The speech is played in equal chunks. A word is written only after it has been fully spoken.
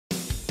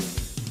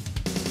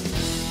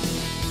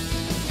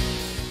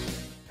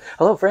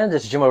Hello friends,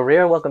 it's Jim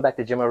O'Rear. Welcome back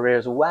to Jim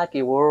O'Rear's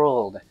Wacky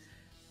World.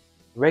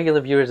 Regular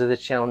viewers of this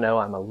channel know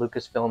I'm a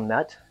Lucasfilm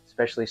nut,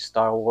 especially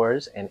Star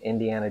Wars and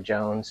Indiana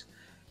Jones.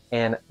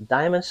 And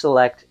Diamond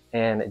Select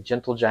and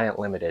Gentle Giant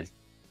Limited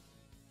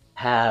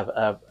have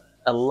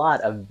a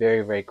lot of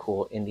very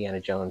cool Indiana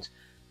Jones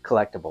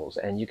collectibles.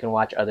 And you can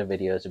watch other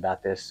videos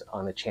about this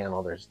on the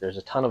channel. There's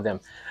a ton of them.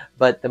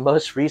 But the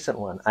most recent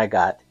one I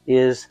got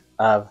is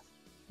of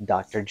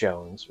Dr.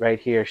 Jones. Right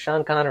here,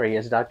 Sean Connery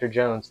is Dr.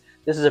 Jones.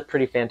 This is a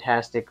pretty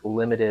fantastic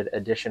limited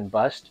edition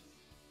bust,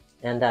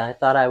 and I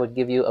thought I would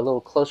give you a little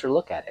closer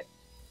look at it.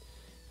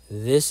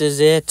 This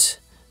is it,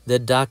 the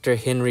Dr.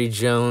 Henry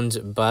Jones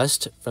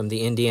bust from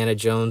the Indiana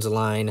Jones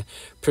line,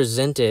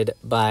 presented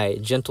by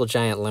Gentle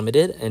Giant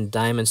Limited and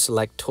Diamond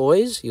Select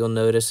Toys. You'll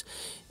notice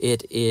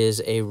it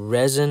is a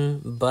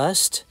resin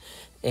bust,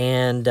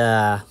 and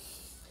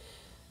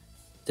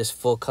this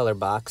full color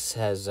box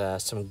has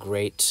some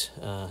great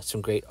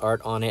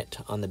art on it.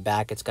 On the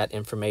back, it's got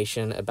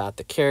information about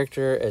the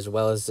character as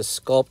well as the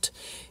sculpt.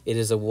 It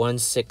is a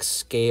 1/6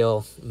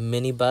 scale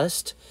mini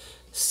bust.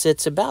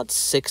 Sits about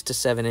 6 to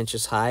 7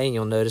 inches high, and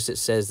you'll notice it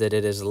says that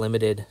it is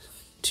limited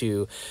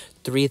to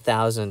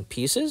 3,000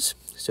 pieces,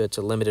 so it's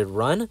a limited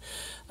run.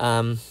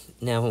 Now,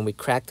 when we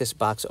crack this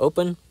box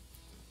open,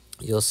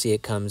 you'll see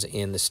it comes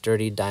in the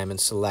sturdy Diamond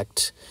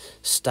Select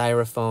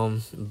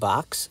styrofoam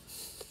box.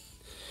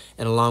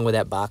 And along with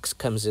that box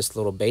comes this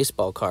little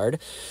baseball card,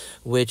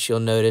 which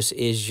you'll notice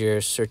is your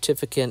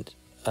certificate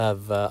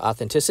of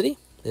authenticity.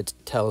 It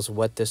tells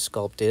what this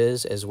sculpt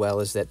is, as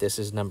well as that this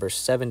is number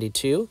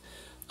 72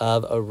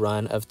 of a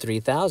run of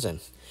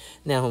 3,000.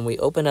 Now, when we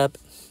open up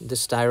the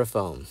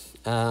styrofoam,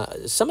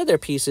 some of their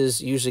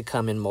pieces usually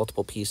come in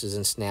multiple pieces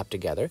and snap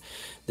together.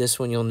 This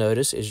one, you'll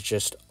notice, is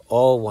just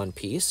all one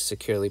piece,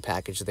 securely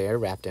packaged there,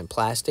 wrapped in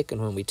plastic.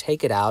 And when we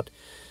take it out,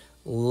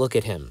 look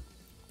at him.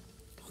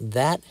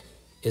 That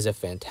is a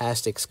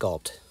fantastic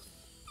sculpt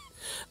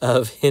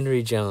of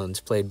Henry Jones,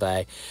 played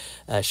by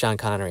Sean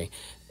Connery.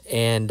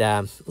 And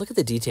look at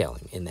the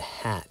detailing in the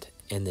hat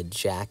and the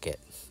jacket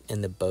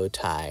and the bow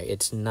tie.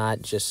 It's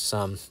not just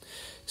some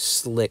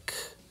slick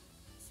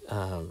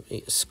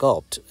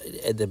sculpt.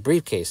 The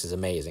briefcase is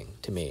amazing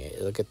to me.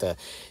 Look at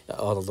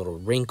all the little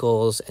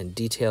wrinkles and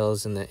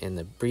details in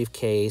the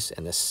briefcase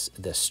and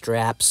the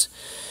straps.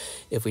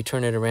 If we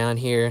turn it around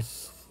here,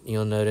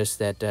 you'll notice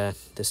that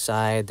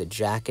the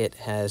jacket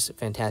has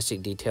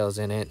fantastic details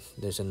in it.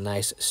 There's a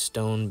nice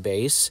stone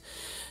base,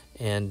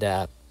 and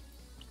the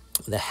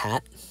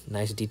hat,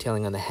 nice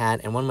detailing on the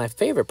hat. And one of my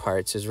favorite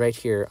parts is right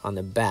here on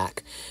the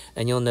back,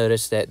 and you'll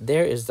notice that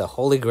there is the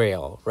Holy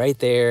Grail right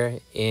there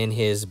in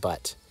his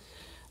butt.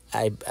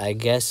 I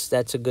guess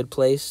that's a good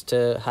place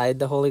to hide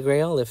the Holy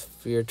Grail if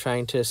you're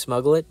trying to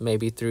smuggle it,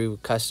 maybe through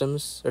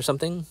customs or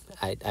something.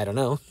 I don't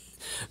know.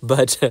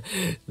 But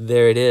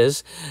there it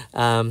is.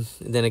 Then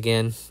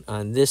again,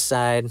 on this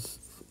side,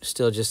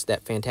 still just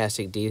that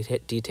fantastic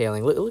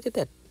detailing. Look at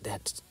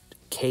that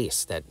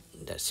case, that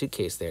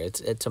suitcase there.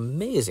 It's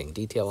amazing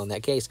detail on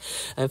that case.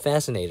 I'm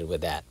fascinated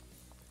with that.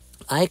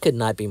 I could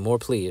not be more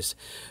pleased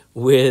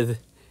with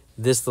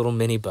this little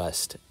mini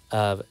bust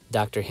of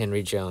Dr.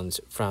 Henry Jones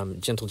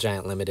from Gentle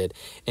Giant Limited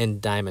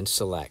and Diamond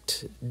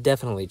Select.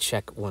 Definitely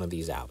check one of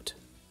these out.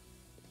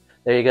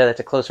 There you go.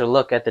 That's a closer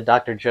look at the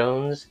Dr.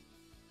 Jones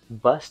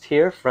bust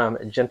here from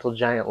Gentle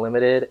Giant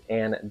Limited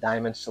and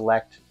Diamond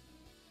Select.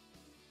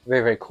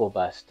 Very cool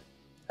bust.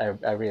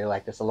 I really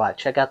like this a lot.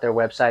 Check out their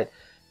website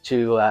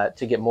to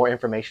get more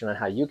information on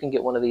how you can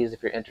get one of these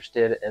if you're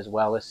interested, as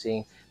well as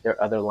seeing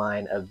their other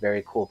line of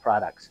very cool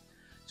products.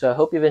 So I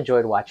hope you've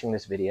enjoyed watching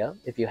this video.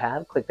 If you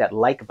have, click that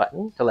like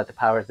button to let the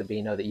powers that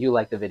be know that you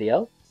like the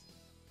video.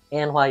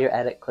 And while you're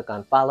at it, click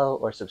on follow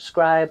or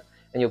subscribe,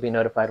 and you'll be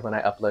notified when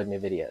I upload new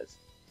videos.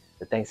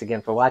 But thanks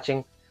again for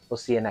watching. We'll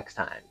see you next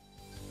time.